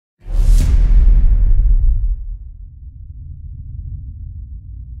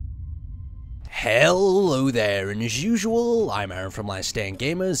Hello there, and as usual, I'm Aaron from Last Stand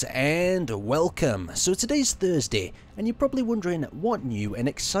Gamers, and welcome. So today's Thursday, and you're probably wondering what new and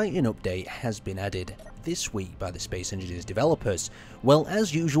exciting update has been added this week by the Space Engineers developers. Well,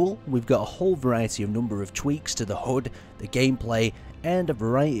 as usual, we've got a whole variety of number of tweaks to the HUD, the gameplay, and a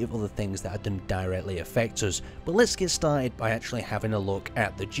variety of other things that don't directly affect us. But let's get started by actually having a look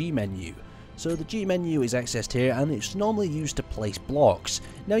at the G menu. So the G menu is accessed here, and it's normally used to place blocks.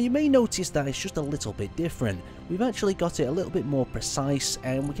 Now you may notice that it's just a little bit different. We've actually got it a little bit more precise,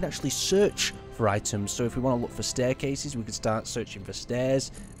 and we can actually search for items. So if we want to look for staircases, we can start searching for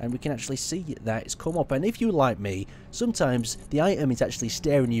stairs, and we can actually see that it's come up. And if you like me, sometimes the item is actually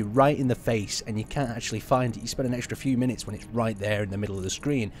staring you right in the face and you can't actually find it. You spend an extra few minutes when it's right there in the middle of the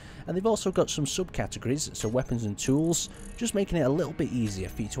screen. And they've also got some subcategories, so weapons and tools, just making it a little bit easier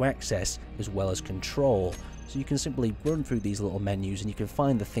for you to access as well as control. So you can simply run through these little menus and you can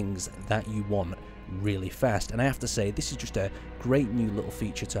find the things that you want really fast. And I have to say, this is just a great new little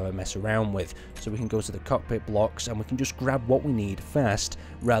feature to have a mess around with. So we can go to the cockpit blocks and we can just grab what we need fast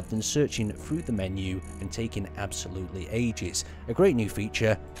rather than searching through the menu and taking absolutely ages. A great new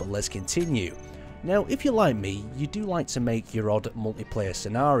feature, but let's continue. Now, if you're like me, you do like to make your odd multiplayer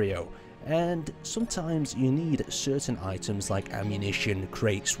scenario, and sometimes you need certain items like ammunition,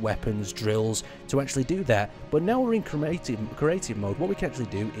 crates, weapons, drills to actually do that. But now we're in creative mode. What we can actually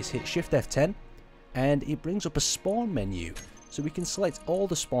do is hit Shift F10 and it brings up a spawn menu. So we can select all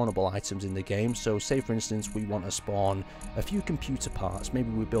the spawnable items in the game. So say for instance we want to spawn a few computer parts. Maybe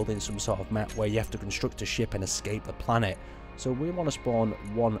we're building some sort of map where you have to construct a ship and escape the planet. So we want to spawn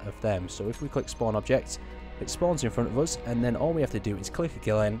one of them. So if we click spawn object, it spawns in front of us, and then all we have to do is click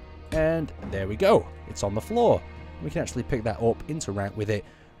again, and there we go. It's on the floor. We can actually pick that up, interact with it.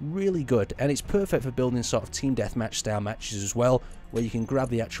 Really good, and it's perfect for building sort of team deathmatch style matches as well, where you can grab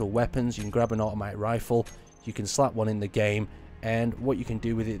the actual weapons, you can grab an automatic rifle, you can slap one in the game, and what you can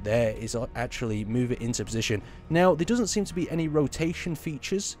do with it there is actually move it into position. Now, there doesn't seem to be any rotation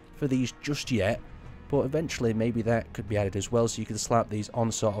features for these just yet, but eventually maybe that could be added as well, so you can slap these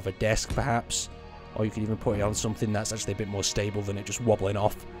on sort of a desk perhaps, or you could even put it on something that's actually a bit more stable than it just wobbling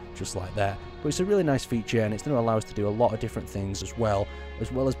off, just like that. But it's a really nice feature, and it's going to allow us to do a lot of different things as well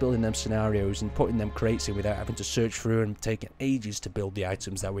as building them scenarios and putting them crates in without having to search through and taking ages to build the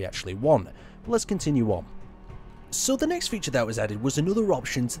items that we actually want. But let's continue on. So the next feature that was added was another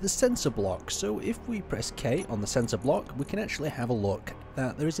option to the sensor block. So if we press K on the sensor block, we can actually have a look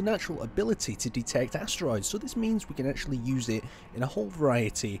that there is a natural ability to detect asteroids. So this means we can actually use it in a whole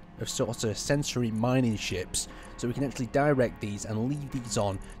variety of sort of sensory mining ships. So we can actually direct these and leave these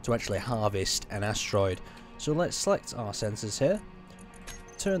on to actually harvest an asteroid. So let's select our sensors here,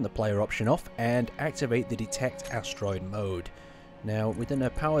 turn the player option off, and activate the detect asteroid mode. Now we're going to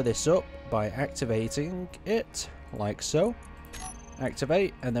power this up by activating it like so.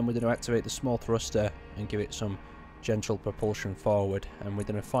 Activate, and then we're going to activate the small thruster and give it some gentle propulsion forward, and we're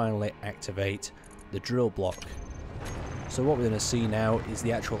going to finally activate the drill block. So what we're going to see now is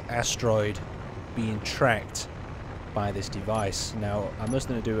the actual asteroid being tracked by this device. Now I'm just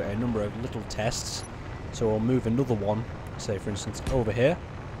going to do a number of little tests, so I'll move another one, say for instance over here,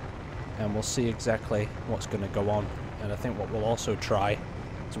 and we'll see exactly what's going to go on. And I think what we'll also try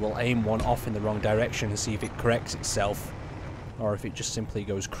is we'll aim one off in the wrong direction and see if it corrects itself, or if it just simply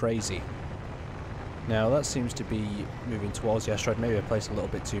goes crazy. Now that seems to be moving towards the asteroid. Maybe I placed a little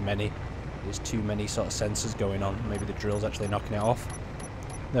bit too many. There's too many sort of sensors going on. Maybe the drill's actually knocking it off.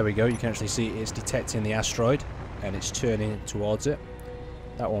 There we go. You can actually see it's detecting the asteroid and it's turning towards it.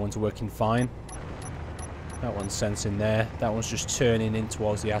 That one's working fine. That one's sensing there. That one's just turning in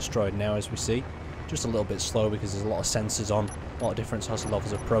towards the asteroid now, as we see. Just a little bit slow because there's a lot of sensors on, a lot of different sorts of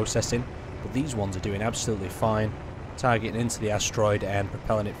levels of processing, but these ones are doing absolutely fine, targeting into the asteroid and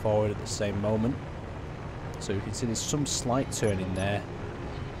propelling it forward at the same moment. So you can see there's some slight turning there,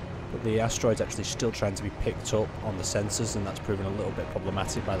 but the asteroid's actually still trying to be picked up on the sensors, and that's proving a little bit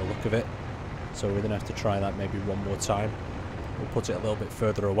problematic by the look of it. So we're going to have to try that maybe one more time. We'll put it a little bit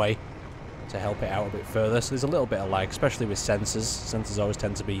further away to help it out a bit further. So there's a little bit of lag, especially with sensors. Sensors always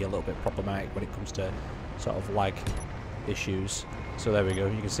tend to be a little bit problematic when it comes to sort of lag issues. So there we go.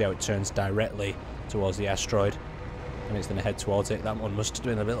 You can see how it turns directly towards the asteroid, and it's going to head towards it. That one must have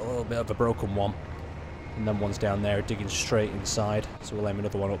been a little bit of a broken one, and then one's down there digging straight inside. So we'll aim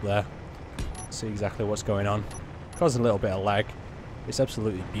another one up there. See exactly what's going on. Causing a little bit of lag. It's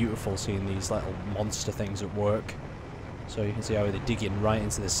absolutely beautiful seeing these little monster things at work. So you can see how they're digging right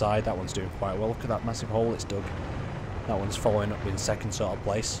into the side. That one's doing quite well. Look at that massive hole it's dug. That one's following up in second sort of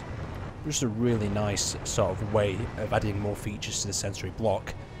place. Just a really nice sort of way of adding more features to the sensory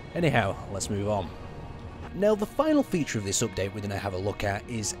block. Anyhow, let's move on. Now, the final feature of this update we're going to have a look at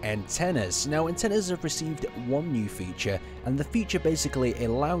is antennas. Now, antennas have received one new feature, and the feature basically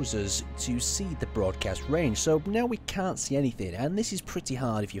allows us to see the broadcast range. So now we can't see anything, and this is pretty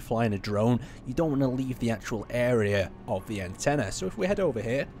hard if you're flying a drone. You don't want to leave the actual area of the antenna. So if we head over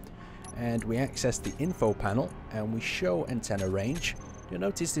here and we access the info panel and we show antenna range, you'll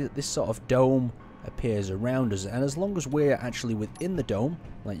notice that this sort of dome appears around us, and as long as we're actually within the dome,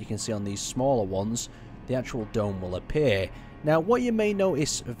 like you can see on these smaller ones, the actual dome will appear. Now, what you may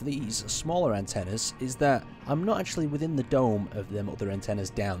notice of these smaller antennas is that I'm not actually within the dome of them other antennas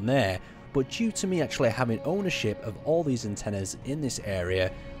down there, but due to me actually having ownership of all these antennas in this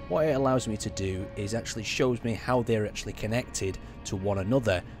area, what it allows me to do is actually shows me how they're actually connected to one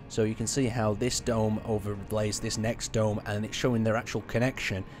another. So you can see how this dome overlays this next dome, and it's showing their actual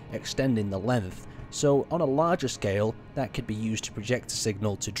connection, extending the length. So on a larger scale, that could be used to project a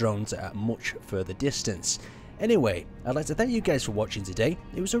signal to drones at a much further distance. Anyway, I'd like to thank you guys for watching today.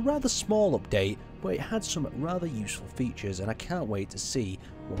 It was a rather small update, but it had some rather useful features, and I can't wait to see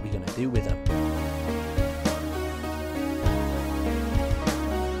what we're going to do with them.